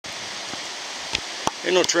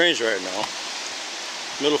Ain't no trains right now.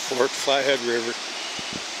 Middle Fork, Flathead River.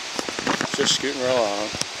 Just scooting right along.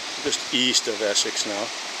 Just east of Essex now.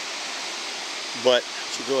 But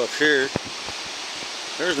if you go up here,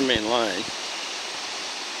 there's the main line.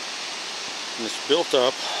 And it's built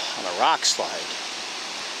up on a rock slide.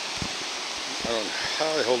 I don't know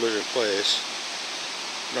how they hold it in place.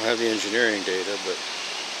 I don't have the engineering data, but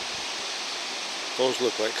those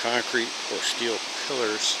look like concrete or steel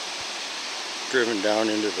pillars driven down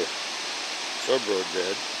into the subroad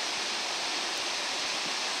bed.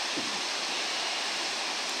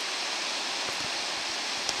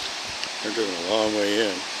 They're driven a long way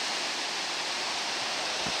in.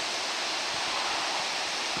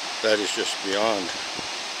 That is just beyond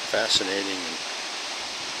fascinating and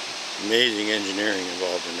amazing engineering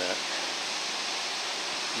involved in that.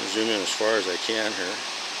 I'm going to zoom in as far as I can here.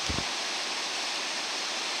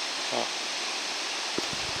 Huh.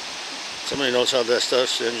 Somebody knows how that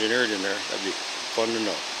stuff's engineered in there. That'd be fun to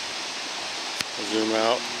know. I'll zoom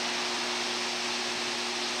out.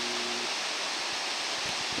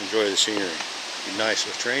 Enjoy the scenery. It'd be nice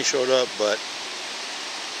if a train showed up, but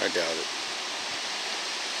I doubt it.